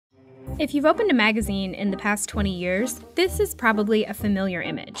If you've opened a magazine in the past 20 years, this is probably a familiar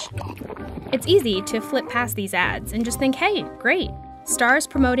image. It's easy to flip past these ads and just think, hey, great. Stars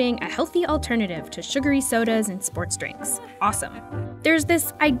promoting a healthy alternative to sugary sodas and sports drinks. Awesome. There's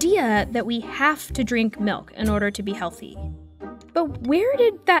this idea that we have to drink milk in order to be healthy. But where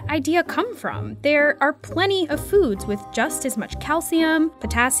did that idea come from? There are plenty of foods with just as much calcium,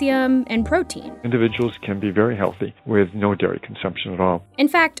 potassium, and protein. Individuals can be very healthy with no dairy consumption at all. In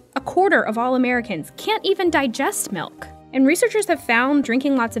fact, a quarter of all Americans can't even digest milk. And researchers have found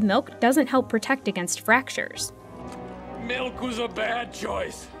drinking lots of milk doesn't help protect against fractures. Milk was a bad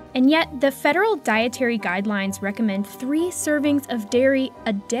choice. And yet, the federal dietary guidelines recommend 3 servings of dairy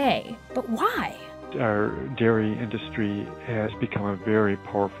a day. But why? Our dairy industry has become a very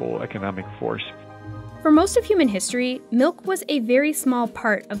powerful economic force. For most of human history, milk was a very small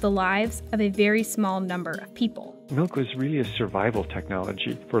part of the lives of a very small number of people. Milk was really a survival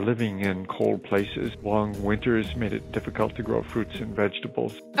technology for living in cold places. Long winters made it difficult to grow fruits and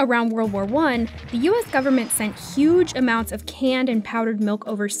vegetables. Around World War I, the U.S. government sent huge amounts of canned and powdered milk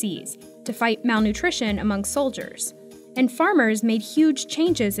overseas to fight malnutrition among soldiers. And farmers made huge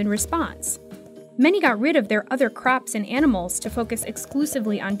changes in response. Many got rid of their other crops and animals to focus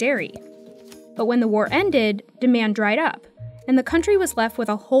exclusively on dairy. But when the war ended, demand dried up, and the country was left with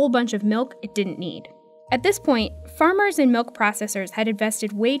a whole bunch of milk it didn't need. At this point, farmers and milk processors had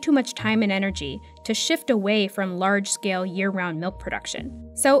invested way too much time and energy to shift away from large-scale year-round milk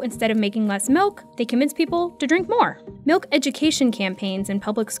production. So instead of making less milk, they convinced people to drink more. Milk education campaigns in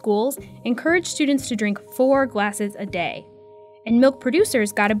public schools encouraged students to drink 4 glasses a day. And milk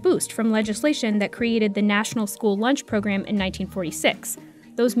producers got a boost from legislation that created the National School Lunch Program in 1946.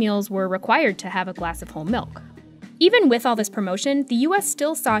 Those meals were required to have a glass of whole milk. Even with all this promotion, the U.S.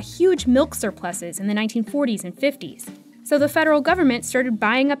 still saw huge milk surpluses in the 1940s and 50s. So the federal government started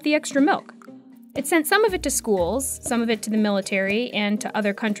buying up the extra milk. It sent some of it to schools, some of it to the military, and to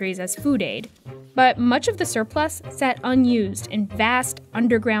other countries as food aid. But much of the surplus sat unused in vast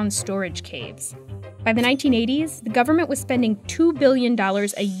underground storage caves. By the 1980s, the government was spending $2 billion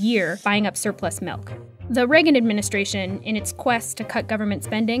a year buying up surplus milk. The Reagan administration, in its quest to cut government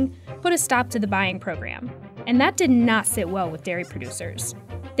spending, put a stop to the buying program. And that did not sit well with dairy producers.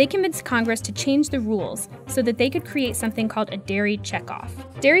 They convinced Congress to change the rules so that they could create something called a dairy checkoff.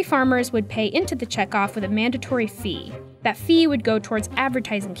 Dairy farmers would pay into the checkoff with a mandatory fee. That fee would go towards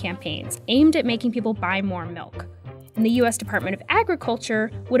advertising campaigns aimed at making people buy more milk. And the U.S. Department of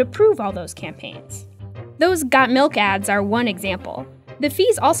Agriculture would approve all those campaigns. Those Got Milk ads are one example. The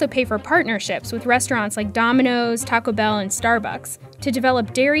fees also pay for partnerships with restaurants like Domino's, Taco Bell, and Starbucks to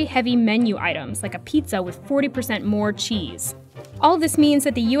develop dairy-heavy menu items like a pizza with 40% more cheese. All this means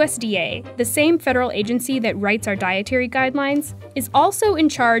that the USDA, the same federal agency that writes our dietary guidelines, is also in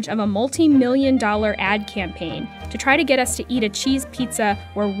charge of a multi-million-dollar ad campaign to try to get us to eat a cheese pizza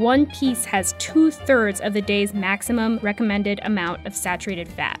where one piece has 2/3 of the day's maximum recommended amount of saturated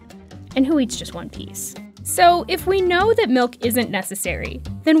fat. And who eats just one piece? So if we know that milk isn't necessary,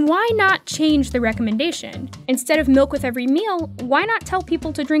 then why not change the recommendation? Instead of milk with every meal, why not tell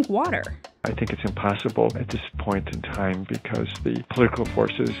people to drink water? I think it's impossible at this point in time because the political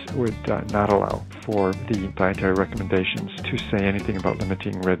forces would not allow for the dietary recommendations to say anything about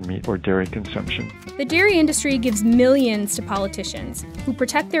limiting red meat or dairy consumption. The dairy industry gives millions to politicians who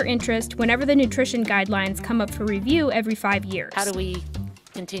protect their interest whenever the nutrition guidelines come up for review every 5 years. How do we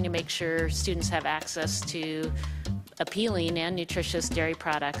continue to make sure students have access to appealing and nutritious dairy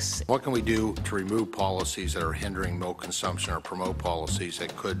products? What can we do to remove policies that are hindering milk consumption or promote policies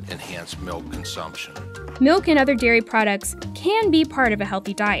that could enhance milk consumption? Milk and other dairy products can be part of a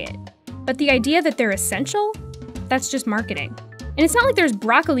healthy diet, but the idea that they're essential, that's just marketing. And it's not like there's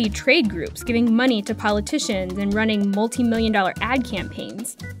broccoli trade groups giving money to politicians and running multi-million-dollar ad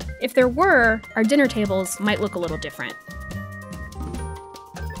campaigns. If there were, our dinner tables might look a little different.